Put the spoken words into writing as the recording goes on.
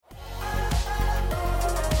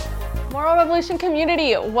Moral Revolution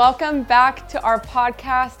community, welcome back to our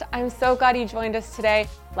podcast. I'm so glad you joined us today.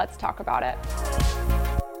 Let's talk about it.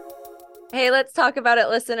 Hey, let's talk about it,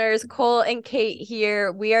 listeners. Cole and Kate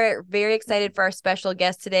here. We are very excited for our special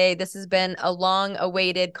guest today. This has been a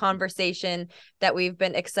long-awaited conversation that we've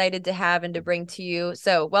been excited to have and to bring to you.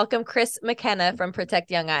 So welcome Chris McKenna from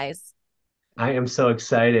Protect Young Eyes. I am so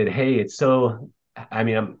excited. Hey,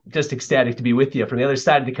 I'm just ecstatic to be with you from the other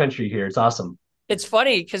side of the country here. It's awesome. It's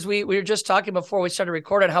funny because we were just talking before we started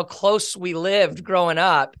recording how close we lived growing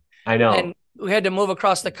up. I know. And we had to move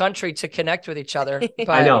across the country to connect with each other. But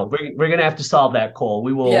I know. We're going to have to solve that, Cole.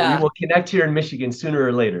 We will connect here in Michigan sooner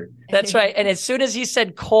or later. That's right. And as soon as he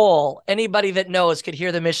said Cole, anybody that knows could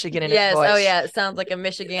hear the Michigan in his voice. Oh yeah, it sounds like a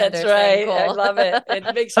Michigander. That's right. Cole. I love it.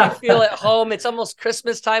 It makes me feel at home. It's almost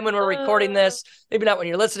Christmas time when we're recording this. Maybe not when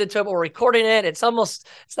you're listening to it, but we're recording it. It's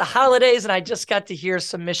the holidays, and I just got to hear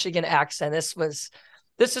some Michigan accent. This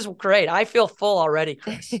is great. I feel full already,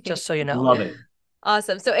 Chris, just so you know. Love it.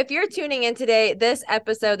 Awesome. So if you're tuning in today, this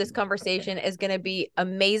conversation is going to be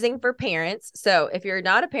amazing for parents. So if you're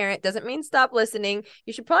not a parent, doesn't mean stop listening.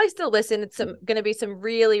 You should probably still listen. It's going to be some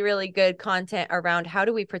really, really good content around how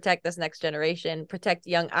do we protect this next generation, Protect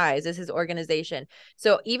Young Eyes is his organization.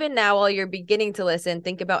 So even now, while you're beginning to listen,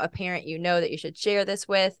 think about a parent you know that you should share this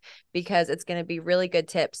with, because it's going to be really good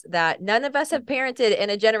tips that none of us have parented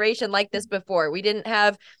in a generation like this before. We didn't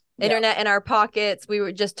have internet in our pockets. We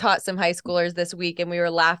were just taught some high schoolers this week, and we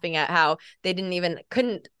were laughing at how they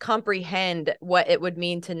couldn't comprehend what it would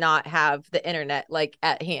mean to not have the internet like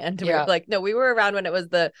at hand. We were like, no, we were around when it was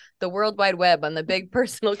the World Wide Web on the big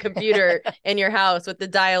personal computer in your house with the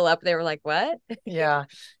dial up. They were like, what? Yeah.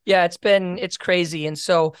 It's crazy. And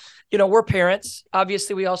so, we're parents.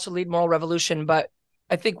 Obviously, we also lead Moral Revolution, but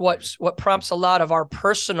I think what prompts a lot of our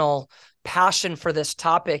personal passion for this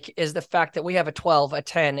topic is the fact that we have a 12, a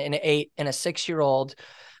 10, an 8, and a 6-year-old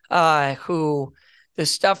who the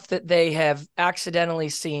stuff that they have accidentally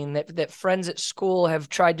seen, that friends at school have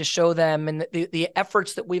tried to show them, and the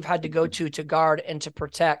efforts that we've had to go to guard and to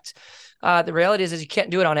protect. The reality is you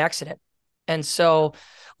can't do it on accident. And so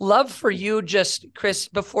love for you, just Chris,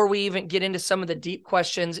 before we even get into some of the deep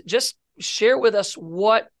questions, just share with us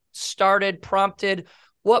what prompted,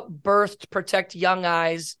 what birthed Protect Young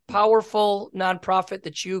Eyes, powerful nonprofit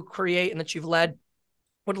that you create and that you've led.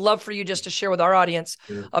 Would love for you just to share with our audience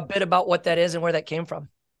a bit about what that is and where that came from.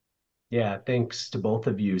 Yeah, thanks to both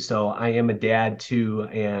of you. So I am a dad too,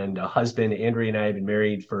 and a husband. Andrea and I have been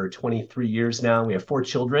married for 23 years now. We have 4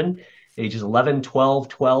 children, ages 11,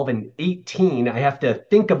 12, and 18. I have to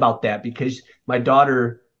think about that because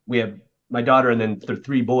we have my daughter and then the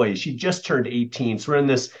 3 boys. She just turned 18. So we're in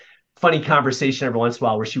this funny conversation every once in a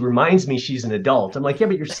while where she reminds me she's an adult. I'm like, yeah,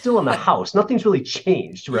 but you're still in the house. Nothing's really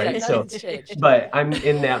changed, right? But I'm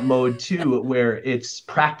in that mode too, where it's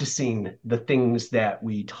practicing the things that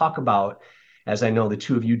we talk about, as I know the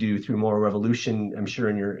two of you do through Moral Revolution, I'm sure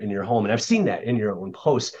in your home. And I've seen that in your own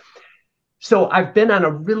posts. So I've been on a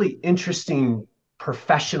really interesting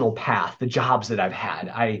professional path, the jobs that I've had.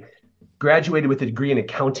 I graduated with a degree in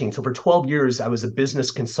accounting. So for 12 years, I was a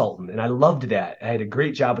business consultant, and I loved that. I had a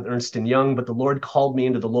great job with Ernst & Young, but the Lord called me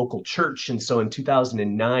into the local church. And so in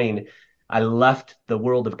 2009, I left the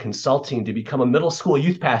world of consulting to become a middle school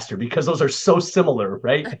youth pastor, because those are so similar,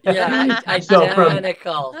 right? Yeah, So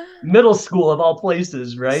identical. from middle school of all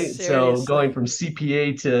places, right? Seriously. So going from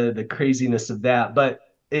CPA to the craziness of that, but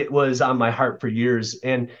it was on my heart for years.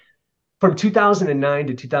 And from 2009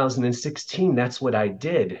 to 2016, that's what I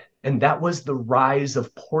did. And that was the rise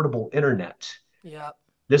of portable internet. Yeah.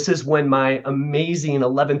 This is when my amazing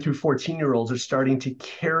 11 through 14-year-olds are starting to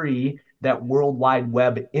carry that World Wide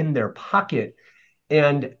Web in their pocket.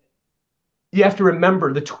 And you have to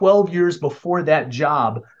remember, the 12 years before that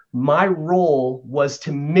job, my role was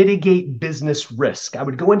to mitigate business risk. I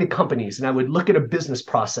would go into companies and I would look at a business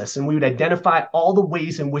process, and we would identify all the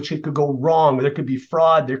ways in which it could go wrong. There could be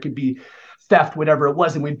fraud, there could be theft, whatever it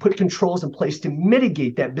was, and we'd put controls in place to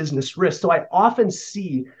mitigate that business risk. So I often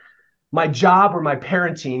see my job or my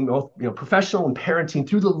parenting, both professional and parenting,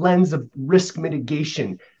 through the lens of risk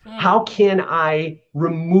mitigation. How can I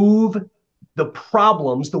remove the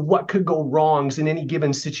problems, the what could go wrongs in any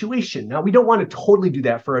given situation? Now, we don't want to totally do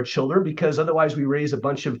that for our children, because otherwise we raise a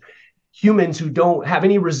bunch of humans who don't have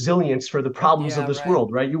any resilience for the problems of this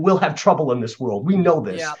world, right? You will have trouble in this world. We know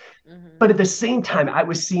this. Yeah. But at the same time, I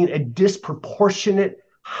was seeing a disproportionate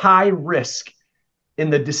high risk in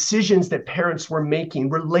the decisions that parents were making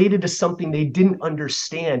related to something they didn't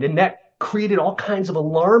understand. And that created all kinds of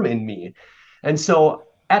alarm in me. And so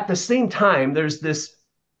at the same time, there's this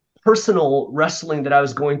personal wrestling that I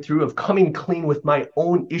was going through of coming clean with my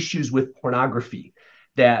own issues with pornography,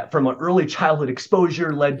 that from an early childhood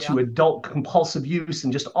exposure led to adult compulsive use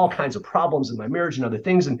and just all kinds of problems in my marriage and other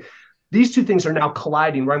things. And these two things are now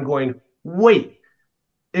colliding where I'm going, wait,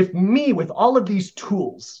 if me with all of these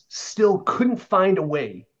tools still couldn't find a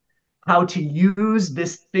way how to use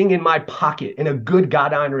this thing in my pocket in a good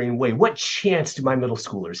God-honoring way, what chance do my middle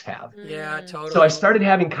schoolers have? Yeah, totally. So I started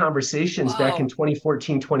having conversations back in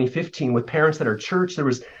 2014, 2015 with parents at our church. There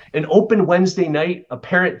was an open Wednesday night, a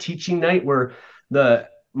parent teaching night where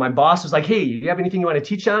my boss was like, hey, you have anything you want to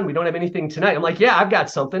teach on? We don't have anything tonight. I'm like, yeah, I've got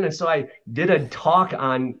something. And so I did a talk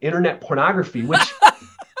on internet pornography, which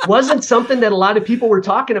wasn't something that a lot of people were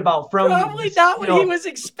talking about from probably not what he was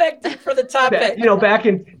expecting for the topic. Back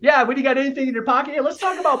in, when you got anything in your pocket, hey, let's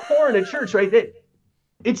talk about porn at church, right?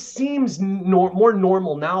 It seems more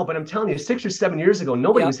normal now, but I'm telling you, 6 or 7 years ago,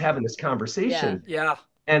 nobody was having this conversation. Yeah.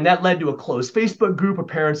 And that led to a closed Facebook group of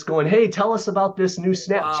parents going, hey, tell us about this new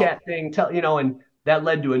Snapchat thing. And that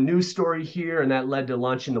led to a news story here, and that led to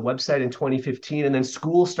launching the website in 2015. And then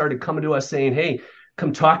schools started coming to us saying, hey,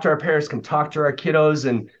 come talk to our parents, come talk to our kiddos.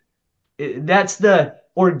 And that's the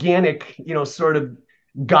organic, sort of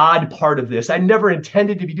God part of this. I never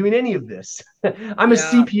intended to be doing any of this. I'm a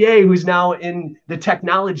CPA who's now in the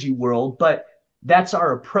technology world, but that's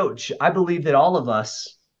our approach. I believe that all of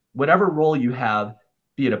us, whatever role you have,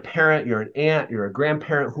 be it a parent, you're an aunt, you're a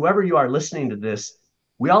grandparent, whoever you are listening to this,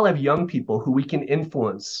 we all have young people who we can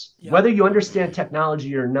influence. Whether you understand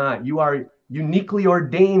technology or not, you are uniquely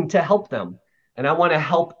ordained to help them. And I want to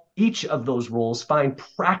help each of those roles find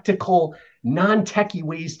practical, non-techie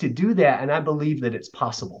ways to do that. And I believe that it's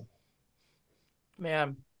possible.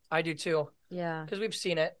 Man, I do too. Yeah. Because we've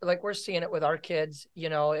seen it. Like, we're seeing it with our kids.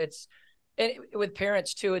 And with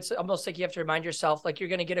parents too, it's almost like you have to remind yourself, like, you're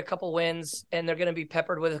going to get a couple wins and they're going to be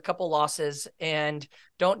peppered with a couple losses, and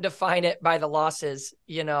don't define it by the losses,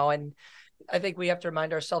 and I think we have to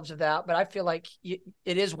remind ourselves of that. But I feel like it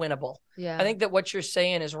is winnable. Yeah. I think that what you're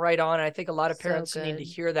saying is right on. And I think a lot of parents need to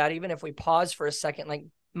hear that, even if we pause for a second, like,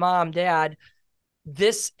 Mom, Dad,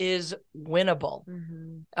 this is winnable.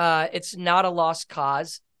 Mm-hmm. It's not a lost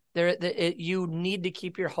cause. You need to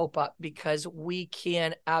keep your hope up, because we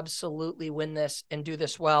can absolutely win this and do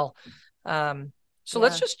this well.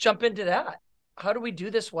 Let's just jump into that. How do we do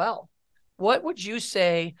this well? What would you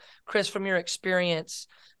say, Chris, from your experience?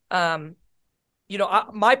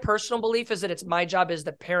 My personal belief is that it's my job as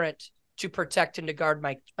the parent to protect and to guard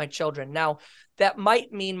my children. Now, that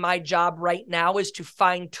might mean my job right now is to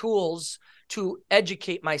find tools to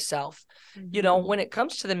educate myself. Mm-hmm. When it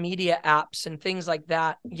comes to the media apps and things like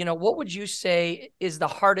that, what would you say is the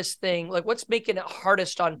hardest thing? Like, what's making it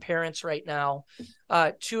hardest on parents right now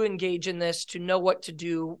to engage in this, to know what to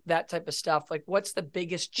do, that type of stuff? Like, what's the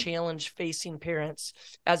biggest challenge facing parents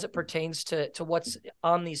as it pertains to what's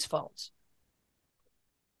on these phones?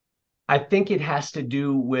 I think it has to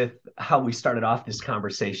do with how we started off this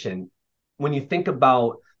conversation. When you think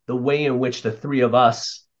about the way in which the three of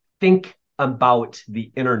us think about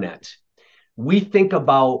the internet, we think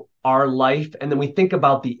about our life, and then we think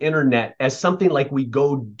about the internet as something like we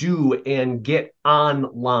go do and get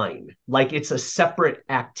online, like it's a separate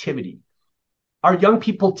activity. Our young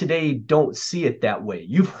people today don't see it that way.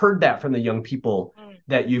 You've heard that from the young people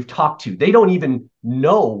that you've talked to. They don't even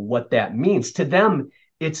know what that means. To them,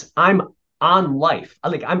 it's I'm on life.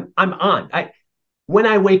 Like I'm on. When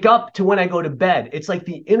I wake up to when I go to bed, it's like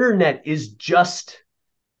the internet is just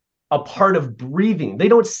a part of breathing. They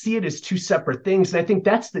don't see it as two separate things. And I think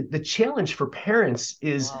that's the challenge for parents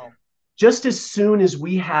is just as soon as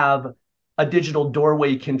we have a digital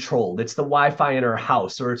doorway controlled, it's the Wi-Fi in our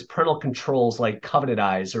house, or it's parental controls like Covenant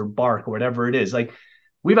Eyes or Bark or whatever it is. Like,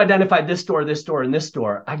 we've identified this door, and this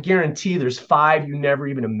door. I guarantee there's 5 you never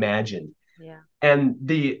even imagined. Yeah. And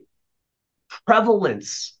the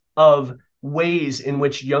prevalence of ways in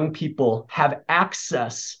which young people have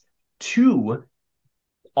access to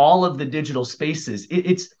all of the digital spaces,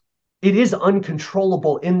 it is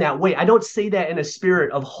uncontrollable in that way. I don't say that in a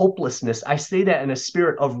spirit of hopelessness. I say that in a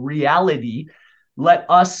spirit of reality. Let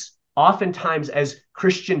us, oftentimes as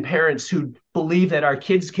Christian parents who believe that our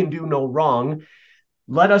kids can do no wrong,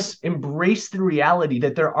 let us embrace the reality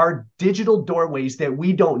that there are digital doorways that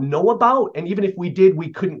we don't know about. And even if we did, we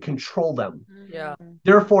couldn't control them. Yeah.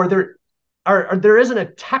 Therefore, there isn't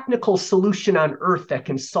a technical solution on earth that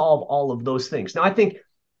can solve all of those things. Now, I think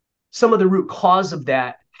some of the root cause of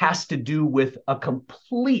that has to do with a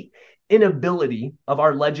complete inability of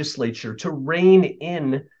our legislature to rein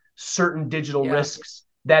in certain digital risks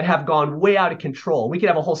that have gone way out of control. We could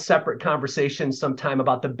have a whole separate conversation sometime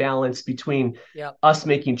about the balance between us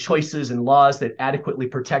making choices and laws that adequately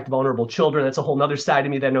protect vulnerable children. That's a whole nother side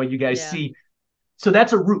of me that I know you guys see. So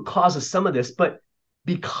that's a root cause of some of this. But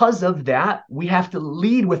because of that, we have to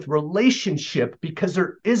lead with relationship, because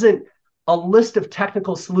there isn't a list of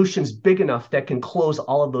technical solutions big enough that can close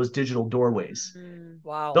all of those digital doorways.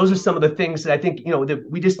 Wow. Those are some of the things that I think, that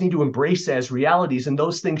we just need to embrace as realities. And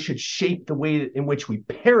those things should shape the way in which we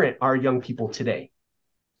parent our young people today.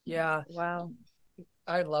 Yeah. Wow.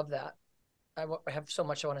 I love that. I have so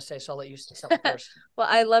much I want to say, so I'll let you say something first. Well,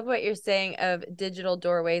 I love what you're saying of digital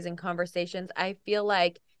doorways and conversations. I feel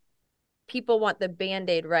like people want the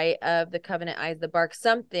Band-Aid, right, of the covenant eyes, the bark,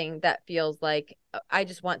 something that feels like I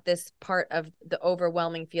just want this part of the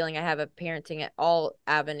overwhelming feeling I have of parenting at all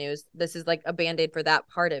avenues. This is like a Band-Aid for that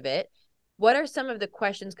part of it. What are some of the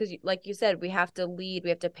questions? Because like you said, we have to lead, we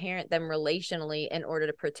have to parent them relationally in order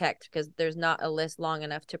to protect, because there's not a list long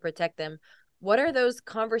enough to protect them. What are those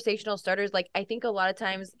conversational starters? Like, I think a lot of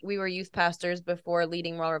times we were youth pastors before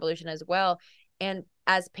leading Moral Revolution as well. And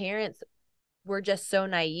as parents, we're just so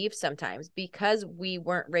naive sometimes because we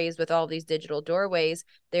weren't raised with all these digital doorways.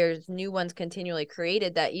 There's new ones continually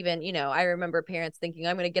created that even, I remember parents thinking,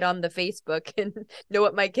 I'm going to get on the Facebook and know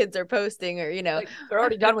what my kids are posting, or, Like, they're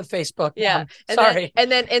already done with Facebook. Yeah. Sorry.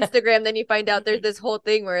 And then Instagram, then you find out there's this whole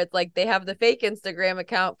thing where it's like they have the fake Instagram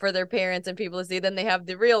account for their parents and people to see, then they have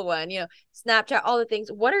the real one, Snapchat, all the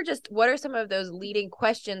things. What are some of those leading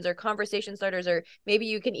questions or conversation starters? Or maybe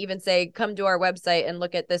you can even say, come to our website and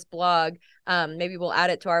look at this blog. Maybe we'll add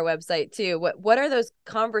it to our website too. What are those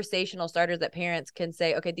conversational starters that parents can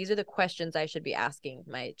say, okay, these are the questions I should be asking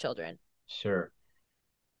my children? Sure.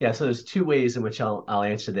 Yeah, so there's two ways in which I'll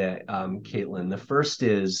answer that, Caitlin. The first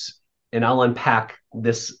is, and I'll unpack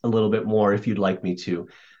this a little bit more if you'd like me to.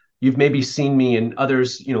 You've maybe seen me and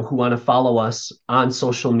others, who want to follow us on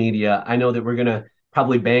social media. I know that we're going to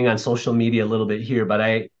probably bang on social media a little bit here, but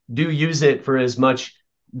I do use it for as much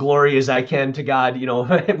glory as I can to God.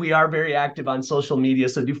 We are very active on social media,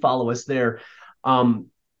 so do follow us there.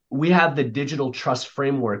 We have the digital trust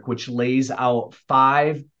framework, which lays out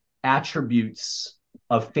 5 attributes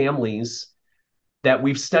of families that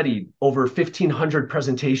we've studied over 1,500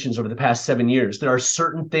 presentations over the past 7 years. There are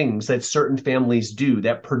certain things that certain families do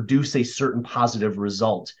that produce a certain positive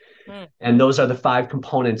result. And those are the 5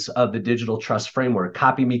 components of the digital trust framework: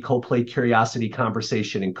 copy, me, co-play, curiosity,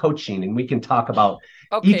 conversation, and coaching. And we can talk about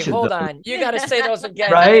each of those. Hold on. You got to say those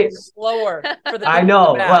again. Right? Slower. For the I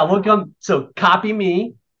know. Well, we'll come. So copy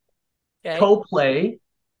me, co-play,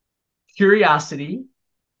 curiosity,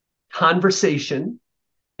 conversation,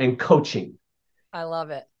 and coaching. I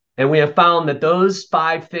love it. And we have found that those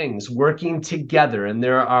 5 things working together, and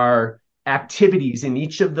there are activities in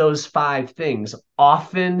each of those 5 things,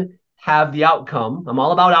 often have the outcome. I'm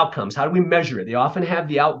all about outcomes. How do we measure it? They often have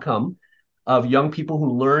the outcome of young people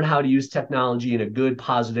who learn how to use technology in a good,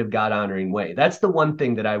 positive, God-honoring way. That's the one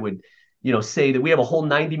thing that I would, say, that we have a whole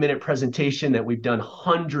 90-minute presentation that we've done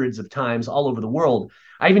hundreds of times all over the world.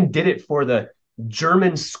 I even did it for the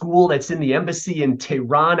German school that's in the embassy in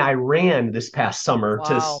Tehran, Iran this past summer.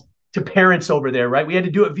 Wow. to parents over there, right? We had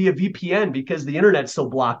to do it via VPN because the internet's so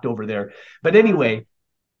blocked over there. But anyway,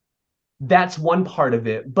 that's one part of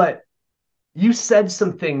it. But you said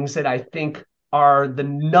some things that I think are the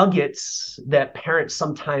nuggets that parents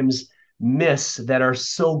sometimes miss that are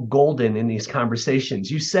so golden in these conversations.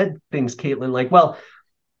 You said things, Caitlin, like,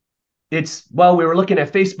 we were looking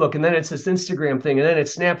at Facebook, and then it's this Instagram thing, and then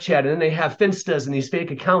it's Snapchat, and then they have Finstas and these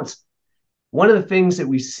fake accounts. One of the things that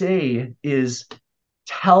we say is,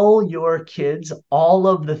 tell your kids all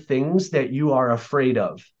of the things that you are afraid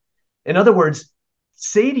of. In other words,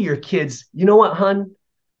 say to your kids, you know what, hon?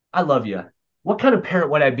 I love you. What kind of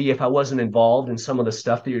parent would I be if I wasn't involved in some of the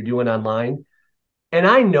stuff that you're doing online? And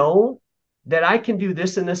I know that I can do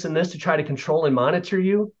this and this and this to try to control and monitor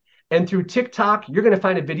you. And through TikTok, you're going to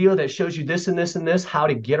find a video that shows you this and this and this, how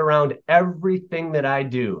to get around everything that I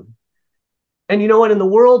do. And you know what? In the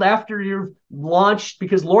world, after you're launched,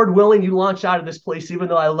 because Lord willing, you launch out of this place, even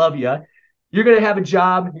though I love you, you're going to have a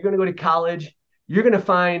job. You're going to go to college. You're going to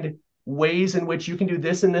find ways in which you can do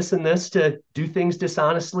this and this and this to do things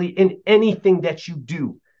dishonestly in anything that you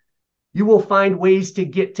do. You will find ways to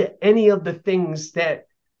get to any of the things that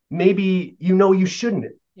maybe you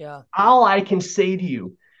shouldn't. Yeah. All I can say to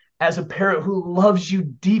you as a parent who loves you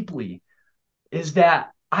deeply is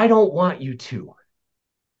that I don't want you to.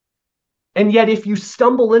 And yet, if you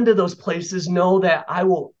stumble into those places, know that I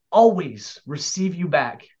will always receive you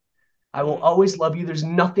back. I will always love you. There's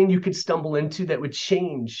nothing you could stumble into that would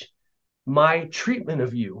change my treatment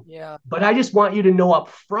of you. Yeah. But I just want you to know up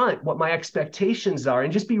front what my expectations are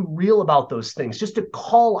and just be real about those things. Just to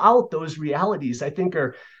call out those realities, I think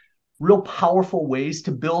are real powerful ways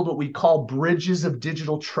to build what we call bridges of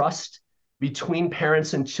digital trust between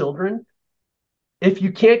parents and children. If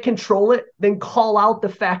you can't control it, then call out the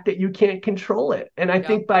fact that you can't control it. And I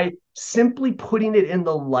think by simply putting it in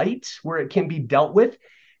the light where it can be dealt with,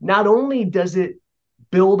 not only does it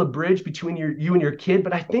build a bridge between you and your kid,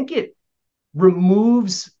 but I think it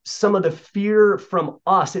removes some of the fear from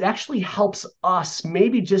us. It actually helps us,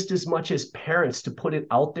 maybe just as much as parents, to put it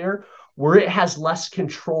out there where it has less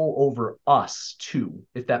control over us too,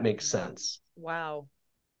 if that makes sense. Wow.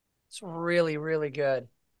 It's really, really good.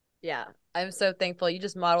 Yeah. I'm so thankful. You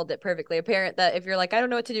just modeled it perfectly. A parent that if you're like, I don't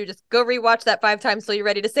know what to do, just go rewatch that 5 times till you're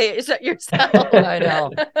ready to say it yourself. I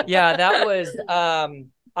know. Yeah, that was,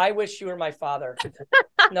 I wish you were my father.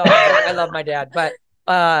 No, I love my dad, but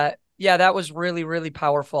yeah, that was really, really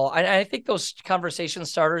powerful. I think those conversation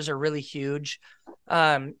starters are really huge.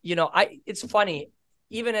 It's funny,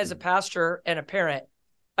 even as a pastor and a parent,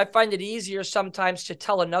 I find it easier sometimes to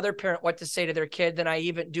tell another parent what to say to their kid than I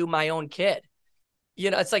even do my own kid.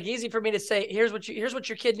 It's like easy for me to say, here's what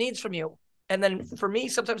your kid needs from you. And then for me,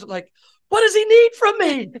 sometimes I'm like, what does he need from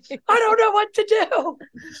me? I don't know what to do.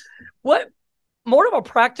 What more of a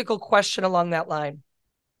practical question along that line?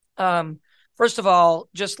 First of all,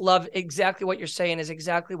 just love exactly what you're saying is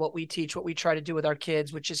exactly what we teach, what we try to do with our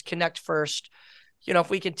kids, which is connect first. If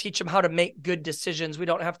we can teach them how to make good decisions, we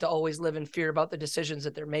don't have to always live in fear about the decisions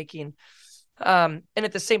that they're making. And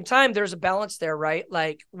at the same time, there's a balance there, right?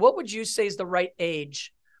 Like, what would you say is the right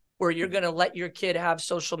age where you're going to let your kid have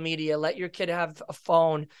social media, let your kid have a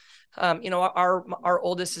phone? Our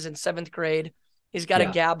oldest is in 7th grade. He's got a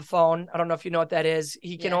Gab phone. I don't know if you know what that is.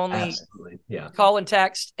 He can only call and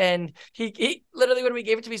text. And he literally, when we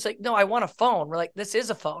gave it to me, he's like, no, I want a phone. We're like, this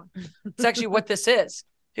is a phone. It's actually what this is.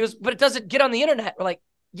 He goes, but it doesn't get on the internet. We're like,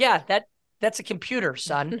 yeah, that's a computer,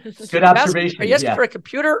 son. Good observation. Are you asking for a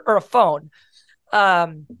computer or a phone?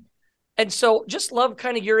 And so just love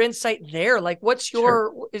kind of your insight there. Like,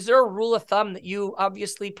 is there a rule of thumb that you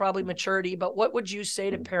obviously probably maturity, but what would you say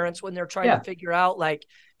to parents when they're trying to figure out like,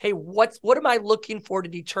 hey, what am I looking for to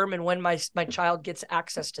determine when my child gets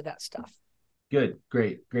access to that stuff? Good.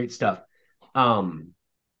 Great stuff. I'll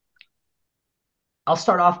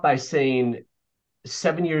start off by saying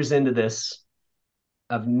 7 years into this,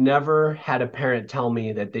 I've never had a parent tell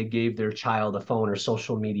me that they gave their child a phone or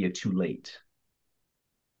social media too late.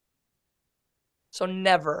 So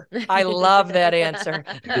never. I love that answer.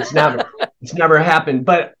 It's never happened.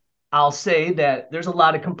 But I'll say that there's a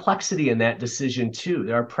lot of complexity in that decision too.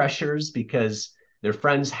 There are pressures because their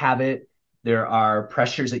friends have it. There are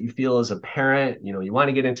pressures that you feel as a parent. You want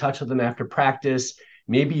to get in touch with them after practice.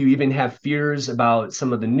 Maybe you even have fears about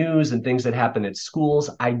some of the news and things that happen at schools.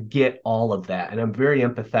 I get all of that. And I'm very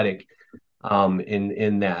empathetic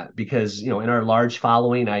in that because, in our large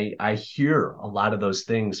following, I hear a lot of those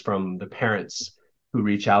things from the parents who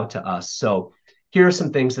reach out to us. So here are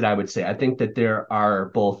some things that I would say. I think that there are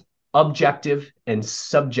both objective and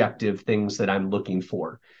subjective things that I'm looking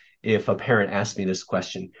for if a parent asks me this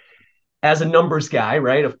question. As a numbers guy,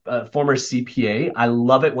 right, a former CPA, I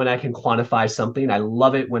love it when I can quantify something. I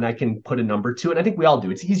love it when I can put a number to it. I think we all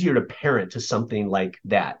do. It's easier to parent to something like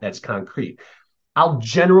that that's concrete. I'll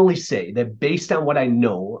generally say that based on what I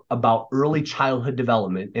know about early childhood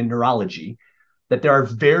development and neurology, that there are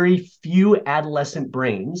very few adolescent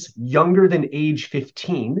brains younger than age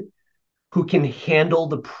 15 who can handle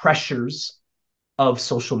the pressures of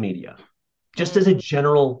social media. Just as a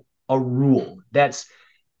rule. That's,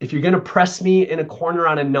 if you're going to press me in a corner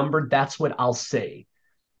on a number, that's what I'll say.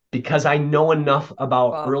 Because I know enough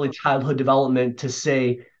about early childhood development to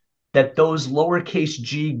say that those lowercase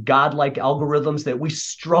g godlike algorithms that we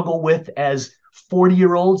struggle with as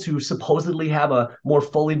 40-year-olds who supposedly have a more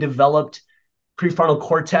fully developed prefrontal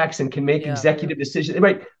cortex and can make executive decisions,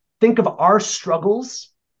 right? Think of our struggles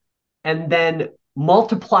and then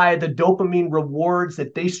multiply the dopamine rewards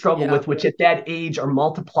that they struggle with, which at that age are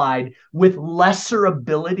multiplied with lesser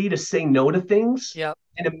ability to say no to things.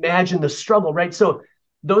 And imagine the struggle, right? So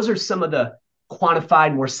those are some of the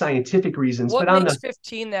quantified, more scientific reasons. What makes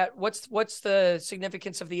 15 that? What's the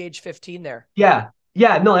significance of the age 15 there? No,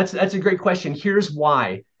 that's a great question. Here's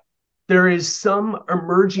why. There is some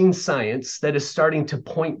emerging science that is starting to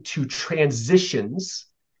point to transitions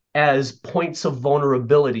as points of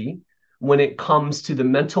vulnerability when it comes to the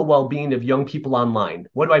mental well-being of young people online.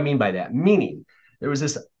 What do I mean by that? Meaning, there was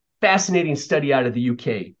this fascinating study out of the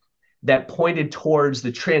UK that pointed towards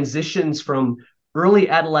the transitions from early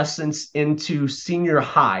adolescence into senior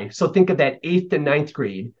high. So think of that 8th and 9th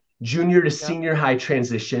grade, junior to senior high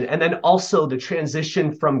transition, and then also the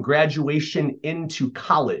transition from graduation into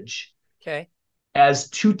college. Okay. As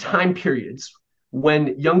 2 time periods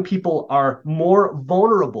when young people are more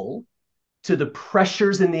vulnerable to the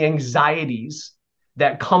pressures and the anxieties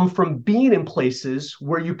that come from being in places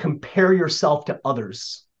where you compare yourself to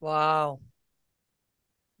others. Wow.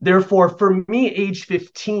 Therefore, for me, age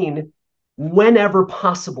 15, whenever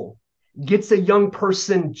possible, gets a young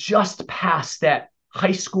person just past that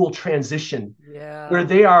high school transition where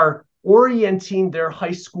they are orienting their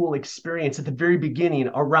high school experience at the very beginning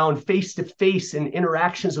around face-to-face and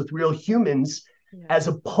interactions with real humans, as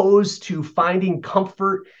opposed to finding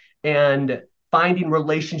comfort and finding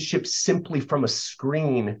relationships simply from a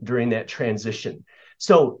screen during that transition.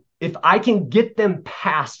 So if I can get them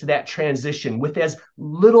past that transition with as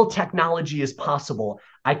little technology as possible,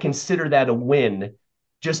 I consider that a win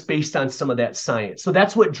just based on some of that science. So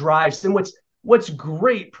that's what drives. And what's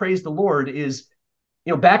great, praise the Lord, is,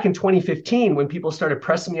 back in 2015, when people started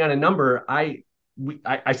pressing me on a number, I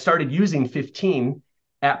started using 15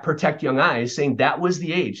 at Protect Young Eyes, saying that was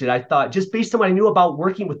the age that I thought, just based on what I knew about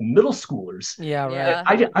working with middle schoolers. Yeah,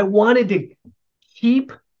 right. I wanted to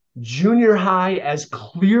keep junior high as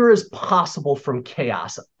clear as possible from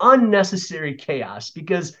chaos, unnecessary chaos,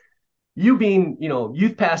 because you being,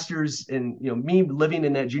 youth pastors and, me living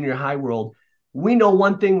in that junior high world, we know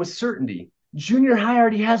one thing with certainty: junior high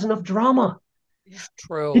already has enough drama.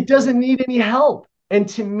 True. It doesn't need any help. And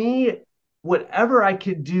to me, whatever I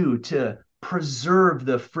could do to preserve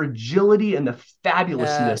the fragility and the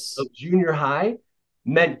fabulousness of junior high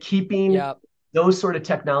meant keeping those sort of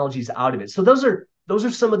technologies out of it. So those are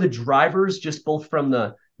some of the drivers, just both from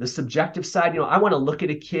the subjective side. I want to look at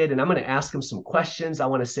a kid and I'm going to ask them some questions. I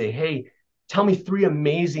want to say, hey, tell me 3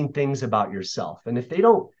 amazing things about yourself. And if they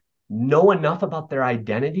don't know enough about their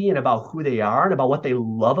identity and about who they are and about what they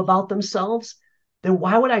love about themselves, then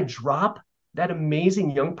why would I drop that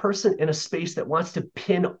amazing young person in a space that wants to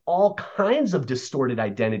pin all kinds of distorted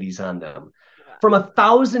identities on them from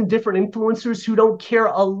 1,000 different influencers who don't care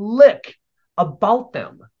a lick about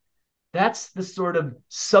them? That's the sort of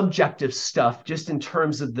subjective stuff, just in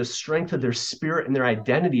terms of the strength of their spirit and their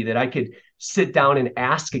identity, that I could sit down and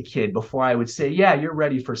ask a kid before I would say, yeah, you're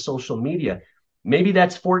ready for social media. Maybe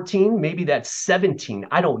that's 14, maybe that's 17.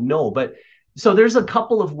 I don't know. But so there's a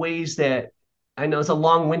couple of ways that, I know it's a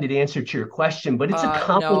long-winded answer to your question, but it's a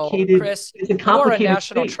complicated, Chris, it's a complicated you are a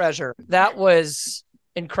national space. treasure. That was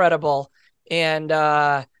incredible. And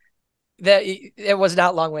that it was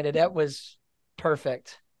not long-winded. That was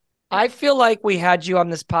perfect. I feel like we had you on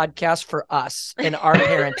this podcast for us and our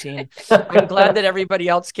parenting. I'm glad that everybody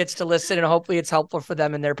else gets to listen, and hopefully it's helpful for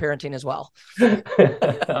them in their parenting as well.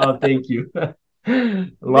 Oh, thank you.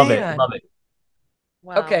 Love it.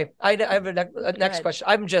 Wow. Okay. I have a next question.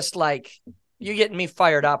 I'm just like, you're getting me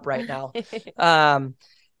fired up right now.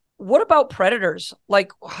 What about predators?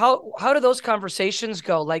 Like, how do those conversations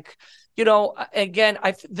go? Like, again,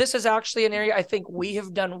 this is actually an area I think we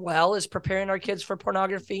have done well, is preparing our kids for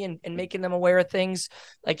pornography and making them aware of things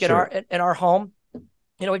like in our home.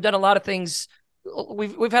 We've done a lot of things.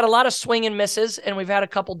 We've had a lot of swing and misses, and we've had a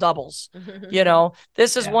couple doubles.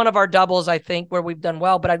 This is one of our doubles, I think, where we've done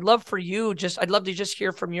well. But I'd love to just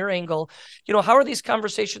hear from your angle. How are these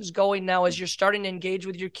conversations going now as you're starting to engage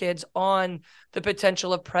with your kids on the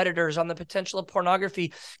potential of predators, on the potential of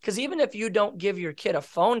pornography? Because even if you don't give your kid a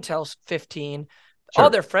phone till 15, all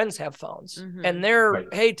their friends have phones, and they're,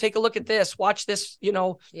 hey, take a look at this, watch this.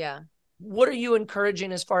 What are you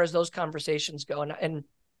encouraging as far as those conversations go? And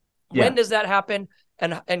when does that happen?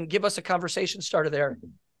 And give us a conversation starter there.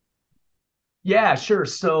 Yeah, sure.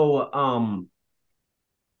 So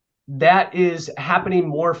that is happening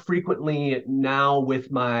more frequently now with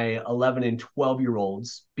my 11 and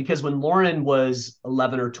 12-year-olds, because when Lauren was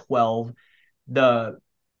 11 or 12, the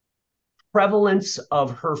prevalence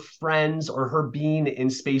of her friends or her being in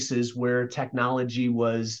spaces where technology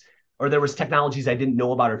was, or there was technologies I didn't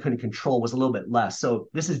know about or couldn't control, was a little bit less. So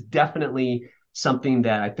this is definitely something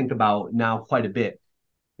that I think about now quite a bit.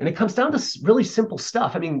 And it comes down to really simple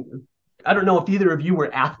stuff. I mean, I don't know if either of you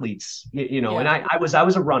were athletes, and I was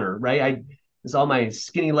a runner, right? That's all my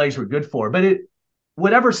skinny legs were good for. But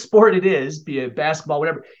whatever sport it is, be it basketball,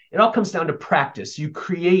 whatever, it all comes down to practice. You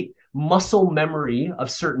create muscle memory of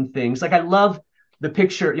certain things. Like, I love the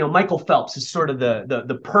picture, Michael Phelps is sort of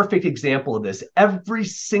the perfect example of this. Every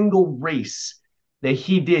single race that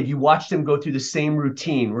he did, you watched him go through the same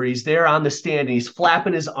routine where he's there on the stand and he's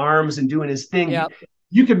flapping his arms and doing his thing.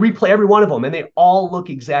 You could replay every one of them and they all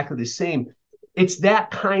look exactly the same. It's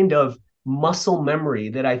that kind of muscle memory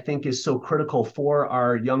that I think is so critical for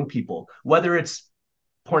our young people, whether it's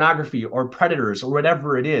pornography or predators or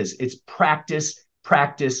whatever it is. It's practice,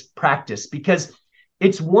 practice, practice. Because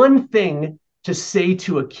it's one thing to say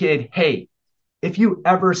to a kid, hey, if you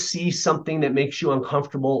ever see something that makes you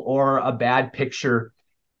uncomfortable or a bad picture,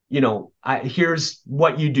 here's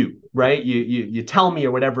what you do, right? You tell me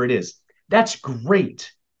or whatever it is. That's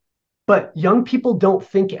great. But young people don't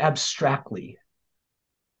think abstractly.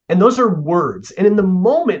 And those are words. And in the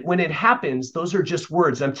moment when it happens, those are just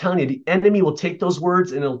words. I'm telling you, the enemy will take those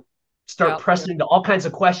words and it'll start pressing into all kinds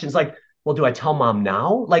of questions like, well, do I tell mom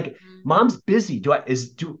now? Like, mom's busy. Do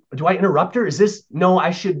I interrupt her? Is this, no,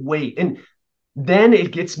 I should wait. And then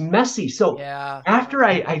it gets messy. So after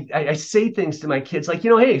I say things to my kids, like,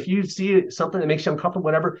 hey, if you see something that makes you uncomfortable,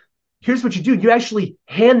 whatever, here's what you do. You actually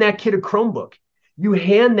hand that kid a Chromebook. You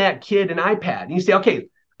hand that kid an iPad and you say, okay,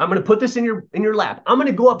 I'm going to put this in your lap. I'm going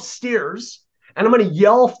to go upstairs and I'm going to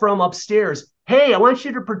yell from upstairs, hey, I want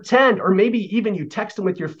you to pretend, or maybe even you text them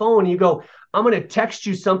with your phone and you go, I'm going to text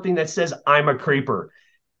you something that says I'm a creeper.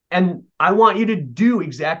 And I want you to do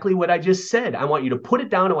exactly what I just said. I want you to put it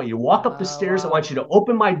down. I want you to walk up the stairs. I want you to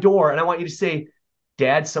open my door. And I want you to say,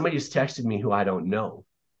 Dad, somebody just texted me who I don't know.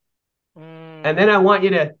 And then I want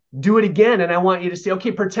you to do it again. And I want you to say,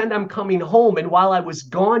 okay, pretend I'm coming home. And while I was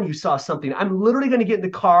gone, you saw something. I'm literally going to get in the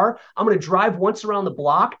car. I'm going to drive once around the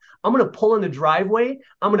block. I'm going to pull in the driveway.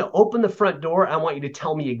 I'm going to open the front door. I want you to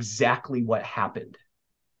tell me exactly what happened.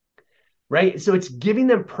 Right? So it's giving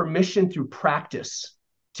them permission through practice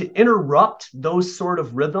to interrupt those sort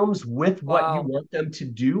of rhythms with what you want them to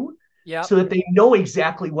do. So that they know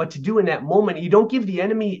exactly what to do in that moment. You don't give the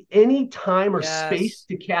enemy any time or space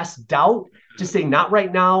to cast doubt, to say, not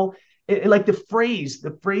right now. Like the phrase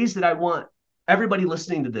that I want everybody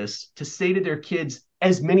listening to this to say to their kids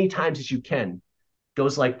as many times as you can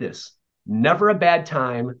goes like this: never a bad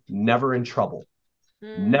time, never in trouble.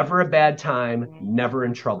 Never a bad time, never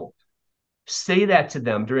in trouble. Say that to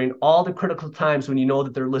them during all the critical times when you know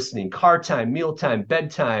that they're listening: car time, meal time,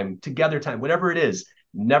 bedtime, together time, whatever it is.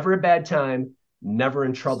 Never a bad time, never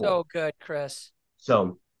in trouble. So good, Chris.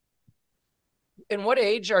 So, in what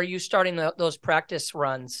age are you starting those practice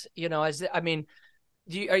runs?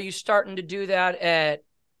 Are you starting to do that at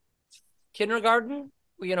kindergarten?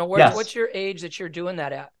 What's your age that you're doing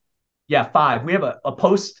that at? Yeah, 5. We have a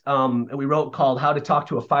post that we wrote called "How to Talk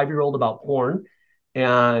to a 5-Year-Old About Porn,"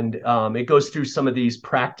 and it goes through some of these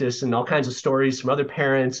practice and all kinds of stories from other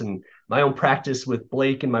parents and my own practice with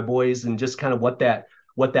Blake and my boys, and just kind of what that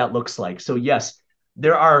looks like. So yes,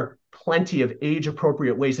 there are plenty of age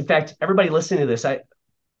appropriate ways. In fact, everybody listening to this, an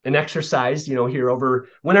exercise, here over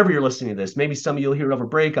whenever you're listening to this, maybe some of you'll hear it over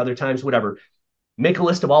break, other times, whatever. Make a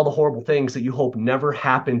list of all the horrible things that you hope never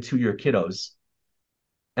happen to your kiddos.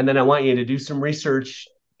 And then I want you to do some research.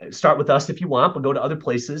 Start with us if you want, but go to other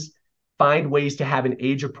places. Find ways to have an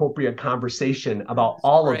age appropriate conversation about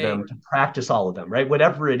all of them, to practice all of them, right?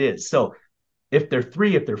 Whatever it is. So if they're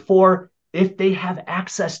 3, if they're 4, if they have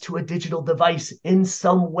access to a digital device in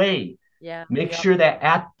some way, make sure that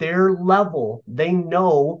at their level, they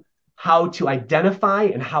know how to identify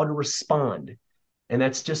and how to respond. And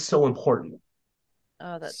that's just so important.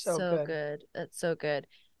 Oh, that's so good. That's so good.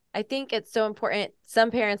 I think it's so important. Some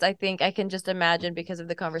parents, I think I can just imagine, because of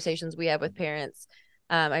the conversations we have with parents.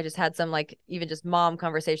 I just had some even just mom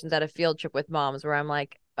conversations at a field trip with moms where I'm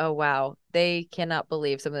like, oh, wow, they cannot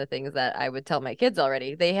believe some of the things that I would tell my kids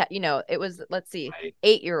already. They had, it was, let's see,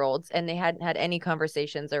 8-year-olds, and they hadn't had any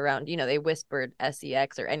conversations around, they whispered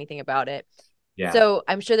sex or anything about it. Yeah. So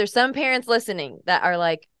I'm sure there's some parents listening that are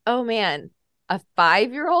like, oh man, a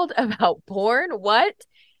 5-year-old about porn? What?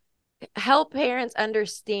 Help parents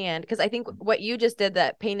understand, because I think what you just did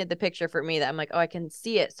that painted the picture for me, that I'm like, oh, I can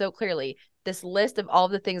see it so clearly, this list of all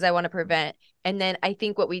the things I want to prevent. And then I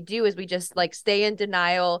think what we do is we just stay in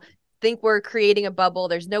denial, think we're creating a bubble.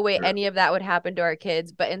 There's no way any of that would happen to our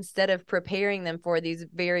kids. But instead of preparing them for these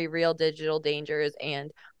very real digital dangers and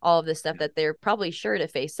all of this stuff that they're probably sure to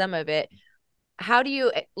face, some of it, how do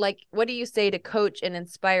you what do you say to coach and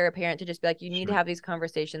inspire a parent to just be like, you need to have these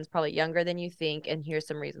conversations probably younger than you think, and here's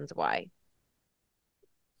some reasons why?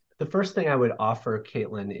 The first thing I would offer,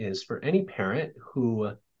 Caitlin, is for any parent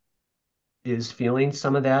who is feeling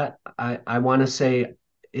some of that, I want to say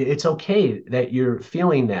it's okay that you're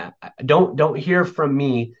feeling that. Don't hear from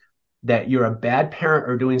me that you're a bad parent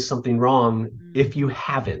or doing something wrong if you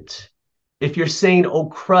haven't. If you're saying, oh,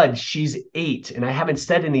 crud, she's 8 and I haven't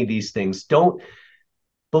said any of these things, don't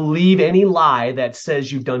believe any lie that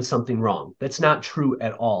says you've done something wrong. That's not true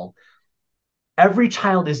at all. Every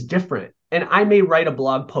child is different. And I may write a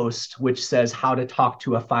blog post which says how to talk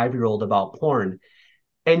to a 5-year-old about porn.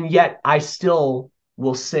 And yet I still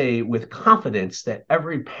will say with confidence that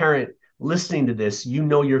every parent listening to this, you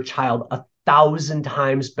know your child 1,000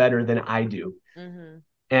 times better than I do. Mm-hmm.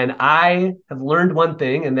 And I have learned one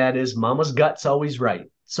thing, and that is mama's gut's always right.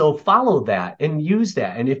 So follow that and use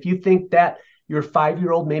that. And if you think that your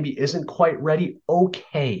 5-year-old maybe isn't quite ready,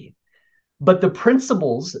 okay. But the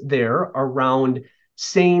principles there around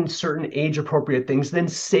saying certain age appropriate things, then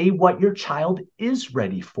say what your child is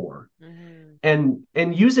ready for. Mm-hmm.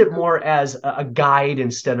 And use it more as a guide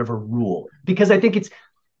instead of a rule. Because I think it's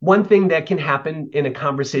one thing that can happen in a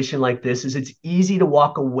conversation like this is it's easy to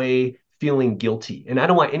walk away feeling guilty. And I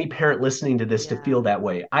don't want any parent listening to this to feel that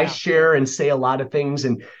way. I share and say a lot of things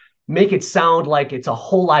and make it sound like it's a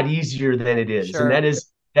whole lot easier than it is. Sure. And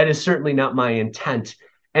that is certainly not my intent.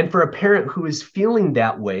 And for a parent who is feeling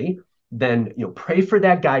that way, then pray for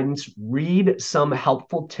that guidance, read some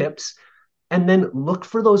helpful tips, and then look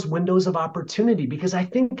for those windows of opportunity. Because I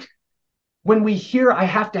think when we hear I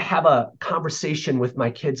have to have a conversation with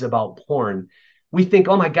my kids about porn, we think,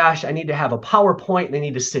 oh my gosh, I need to have a PowerPoint and I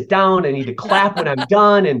need to sit down, I need to clap when I'm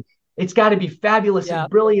done, and it's got to be fabulous and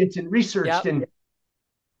brilliant and researched. And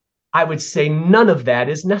I would say none of that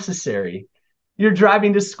is necessary. You're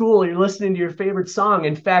driving to school, you're listening to your favorite song.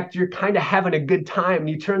 In fact, you're kind of having a good time.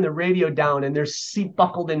 You turn the radio down and they're seat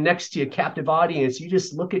buckled in next to you, a captive audience. You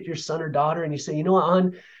just look at your son or daughter and you say, you know what,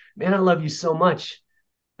 hon, man, I love you so much.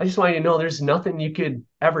 I just want you to know there's nothing you could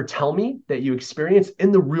ever tell me that you experience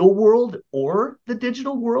in the real world or the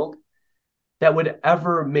digital world that would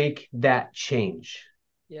ever make that change.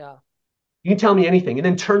 Yeah. You can tell me anything and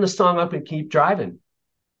then turn the song up and keep driving.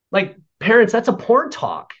 Like, parents, that's a porn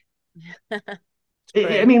talk.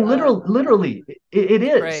 I mean, literally, it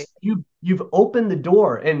is. Great. You've opened the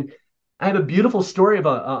door. And I have a beautiful story of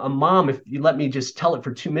a mom, if you let me just tell it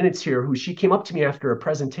for 2 minutes here, who she came up to me after a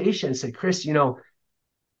presentation and said, Chris,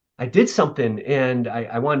 I did something and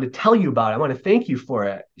I wanted to tell you about it. I want to thank you for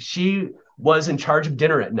it. She was in charge of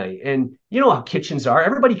dinner at night. And you know how kitchens are.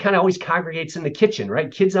 Everybody kind of always congregates in the kitchen,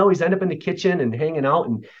 right? Kids always end up in the kitchen and hanging out.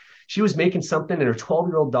 And she was making something and her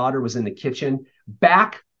 12-year-old daughter was in the kitchen.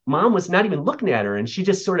 Mom was not even looking at her. And she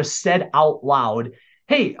just sort of said out loud,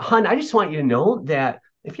 hey, hon, I just want you to know that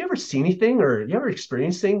if you ever see anything or you ever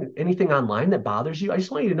experience anything online that bothers you, I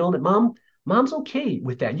just want you to know that mom's okay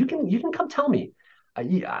with that. You can come tell me.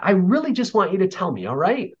 I really just want you to tell me. All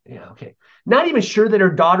right. Yeah. Okay. Not even sure that her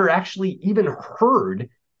daughter actually even heard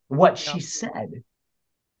what she said.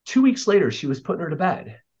 2 weeks later, she was putting her to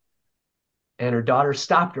bed and her daughter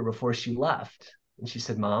stopped her before she left. And she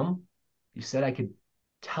said, Mom, you said I could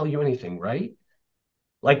tell you anything, right?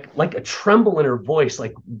 Like a tremble in her voice.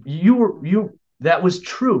 Like that was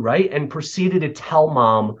true. Right. And proceeded to tell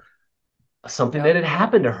mom something that had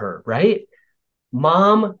happened to her. Right.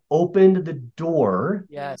 Mom opened the door.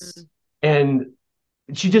 Yes. And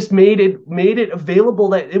she just made it available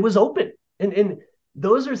that it was open. And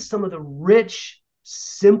those are some of the rich,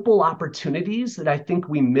 simple opportunities that I think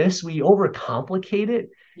we miss. We overcomplicate it.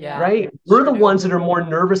 Yeah. Right. We're the ones that are more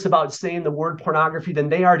nervous about saying the word pornography than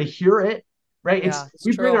they are to hear it. Right.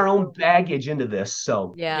 We bring our own baggage into this.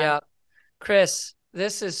 So yeah. Chris,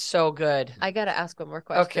 this is so good. I got to ask one more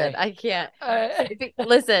question. Okay. I can't.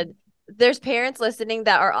 Listen. There's parents listening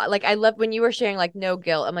that are like, I love when you were sharing like no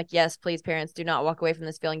guilt. I'm like, yes, please, parents, do not walk away from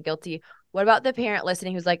this feeling guilty. What about the parent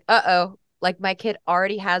listening who's like, like my kid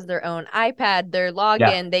already has their own iPad, their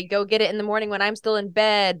login. They go get it in the morning when I'm still in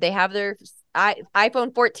bed. They have their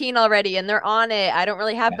iPhone 14 already and they're on it. I don't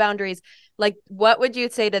really have boundaries. Like, what would you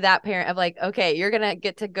say to that parent of like, okay, you're going to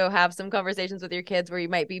get to go have some conversations with your kids where you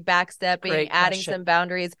might be backstepping, adding some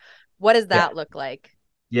boundaries. What does that look like?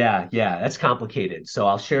 Yeah, that's complicated. So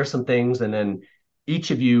I'll share some things and then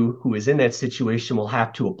each of you who is in that situation will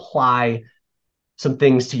have to apply some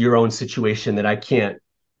things to your own situation that I can't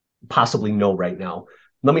possibly know right now.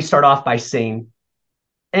 Let me start off by saying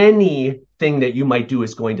anything that you might do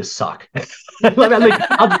is going to suck.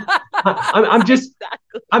 I'm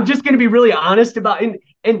just going to be really honest about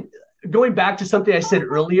and going back to something I said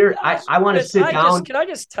earlier, I want to sit down. Can I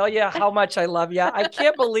just tell you how much I love you? I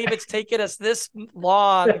can't believe it's taken us this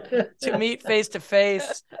long to meet face to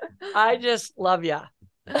face. I just love you.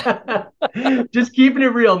 Just keeping it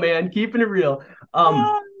real, man. Keeping it real.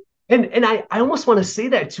 And I almost want to say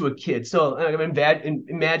that to a kid. So I'm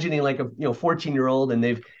imagining like a 14-year-old and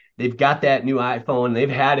they've got that new iPhone. They've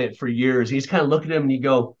had it for years. He's kind of looking at him and you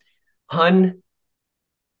go, hun,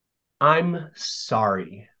 I'm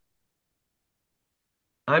sorry.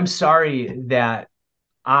 I'm sorry that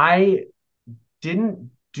I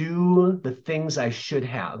didn't do the things I should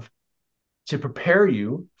have to prepare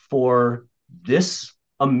you for this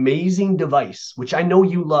amazing device, which I know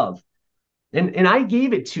you love. And I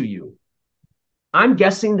gave it to you. I'm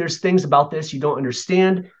guessing there's things about this you don't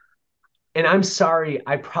understand. And I'm sorry,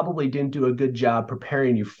 I probably didn't do a good job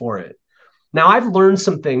preparing you for it. Now, I've learned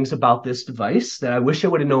some things about this device that I wish I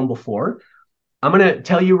would have known before. I'm going to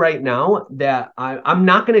tell you right now that I'm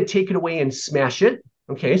not going to take it away and smash it.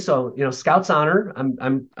 Okay, so Scout's honor.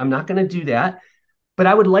 I'm not going to do that, but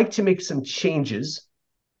I would like to make some changes.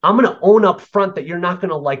 I'm going to own up front that you're not going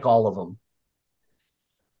to like all of them,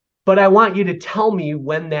 but I want you to tell me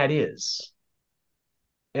when that is,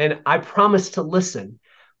 and I promise to listen.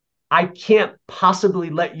 I can't possibly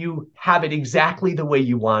let you have it exactly the way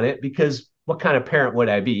you want it, because what kind of parent would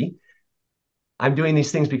I be? I'm doing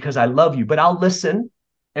these things because I love you, but I'll listen.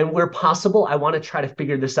 And where possible, I want to try to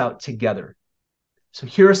figure this out together. So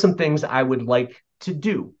here are some things I would like to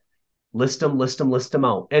do. List them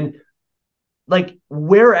out. And like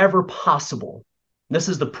wherever possible, this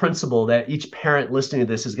is the principle that each parent listening to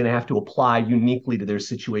this is going to have to apply uniquely to their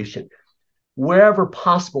situation. Wherever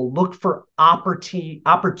possible, look for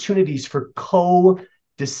opportunities for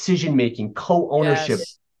co-decision making, co-ownership.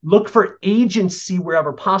 Yes. Look for agency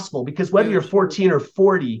wherever possible, because whether you're 14 or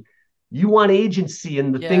 40, you want agency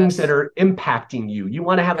in the things that are impacting you. You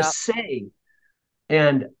want to have a say.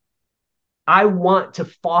 And I want to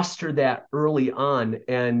foster that early on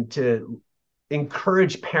and to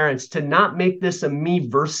encourage parents to not make this a me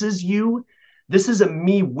versus you. This is a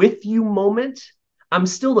me with you moment. I'm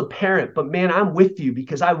still the parent, but man, I'm with you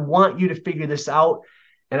because I want you to figure this out.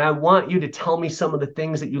 And I want you to tell me some of the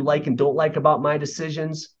things that you like and don't like about my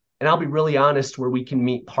decisions. And I'll be really honest where we can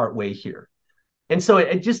meet partway here. And so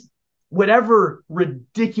it just, whatever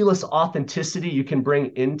ridiculous authenticity you can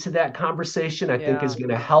bring into that conversation, I think is going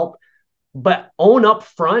to help. But own up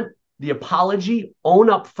front the apology, own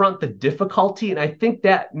up front the difficulty. And I think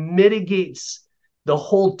that mitigates the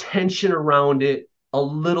whole tension around it a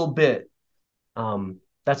little bit.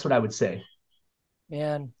 That's what I would say.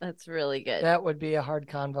 Man, that's really good. That would be a hard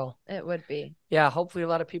convo. It would be. Yeah, hopefully a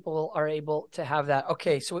lot of people are able to have that.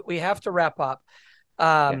 Okay, so we have to wrap up.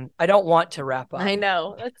 I don't want to wrap up. I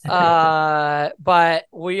know. But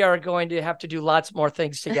we are going to have to do lots more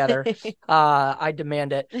things together. I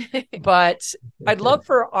demand it. But I'd love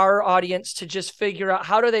for our audience to just figure out,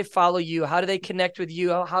 how do they follow you? How do they connect with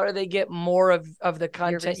you? How do they get more of the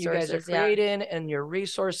content you guys are creating and your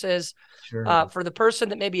resources? Sure. For the person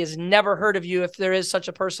that maybe has never heard of you, if there is such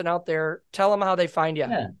a person out there, tell them how they find you.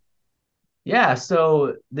 Yeah.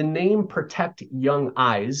 So the name Protect Young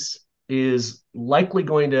Eyes is likely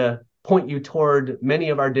going to point you toward many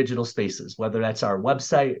of our digital spaces, whether that's our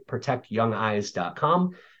website,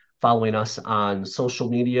 protectyoungeyes.com, following us on social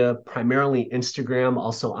media, primarily Instagram,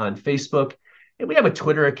 also on Facebook. And we have a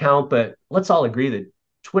Twitter account, but let's all agree that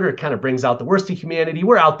Twitter kind of brings out the worst of humanity.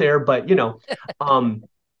 We're out there, but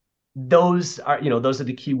those are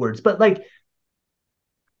the keywords. But like,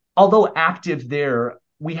 although active there,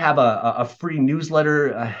 we have a free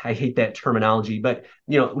newsletter. I hate that terminology, but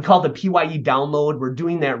we call it the PYE download. We're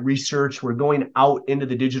doing that research. We're going out into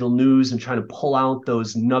the digital news and trying to pull out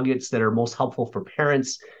those nuggets that are most helpful for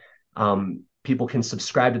parents. People can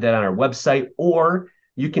subscribe to that on our website, or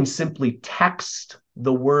you can simply text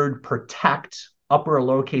the word protect, upper or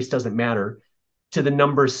lowercase, doesn't matter, to the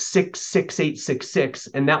number 66866,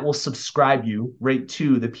 and that will subscribe you right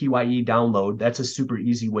to the PYE download. That's a super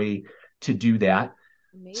easy way to do that.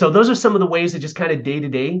 Amazing. So those are some of the ways that just kind of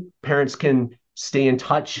day-to-day parents can stay in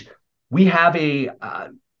touch. We now have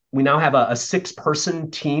a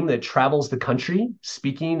 6-person team that travels the country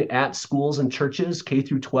speaking at schools and churches, K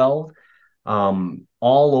through 12, all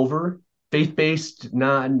over, faith-based,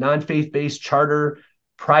 non-faith-based, charter,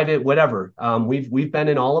 private, whatever. We've been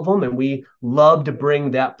in all of them, and we love to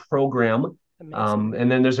bring that program.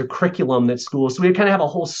 And then there's a curriculum that schools. So we kind of have a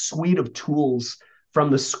whole suite of tools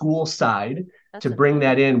from the school side to bring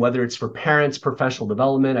that in, whether it's for parents, professional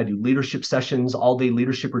development. I do leadership sessions, all-day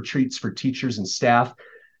leadership retreats for teachers and staff.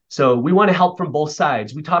 So we want to help from both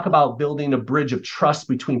sides. We talk about building a bridge of trust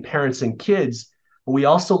between parents and kids, but we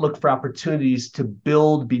also look for opportunities to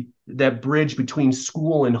build that bridge between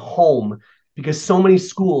school and home, because so many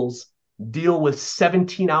schools deal with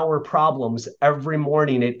 17-hour problems every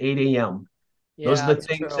morning at 8 a.m. Those are the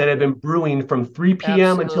things that have been brewing from 3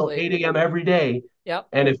 p.m. until 8 a.m. every day. Yep.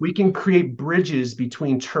 And if we can create bridges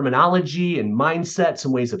between terminology and mindsets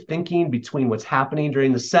and ways of thinking between what's happening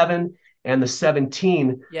during the 7 and the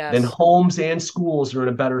 17, then homes and schools are in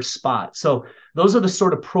a better spot. So those are the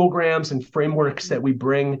sort of programs and frameworks that we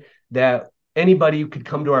bring, that anybody could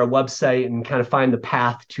come to our website and kind of find the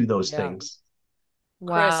path to those things.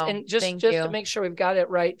 Wow. and just to make sure we've got it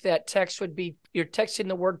right, that text would be, you're texting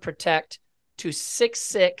the word protect to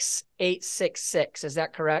 66866. Is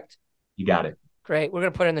that correct? You got it. Great. We're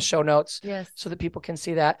going to put it in the show notes so that people can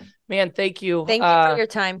see that. Man, thank you. Thank you for your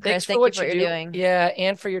time, Chris. Thank you for what you're doing. Yeah,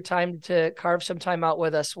 and for your time to carve some time out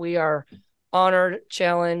with us. We are honored,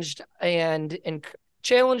 challenged, and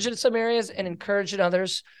challenged in some areas and encouraged in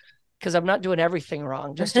others, because I'm not doing everything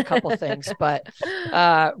wrong, just a couple things. But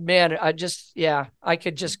man, I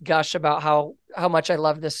could just gush about how much I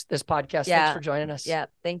love this podcast. Yeah. Thanks for joining us. Yeah,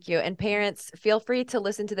 thank you. And parents, feel free to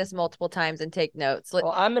listen to this multiple times and take notes.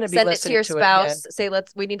 Well, I'm going to be send listening it to your spouse. It Say,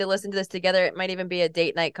 we need to listen to this together. It might even be a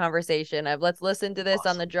date night conversation of let's listen to this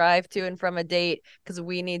on the drive to and from a date, because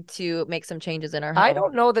we need to make some changes in our home. I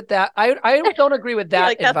don't know I don't agree with that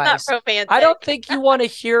like, advice. That's not romantic. I don't think you want to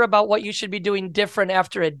hear about what you should be doing different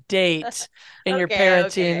after a date in your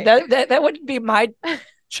parenting. Okay. That wouldn't be my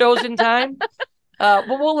chosen time. But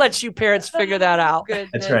we'll let you parents figure that out. Goodness,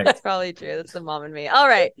 that's right. That's probably true. That's the mom and me. All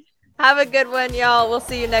right. Have a good one, y'all. We'll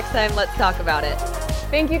see you next time. Let's talk about it.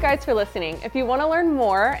 Thank you guys for listening. If you want to learn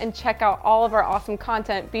more and check out all of our awesome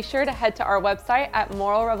content, be sure to head to our website at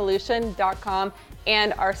moralrevolution.com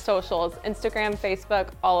and our socials, Instagram, Facebook,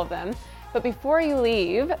 all of them. But before you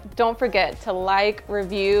leave, don't forget to like,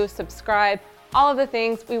 review, subscribe, all of the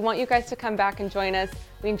things. We want you guys to come back and join us.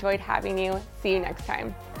 We enjoyed having you. See you next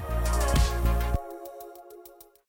time.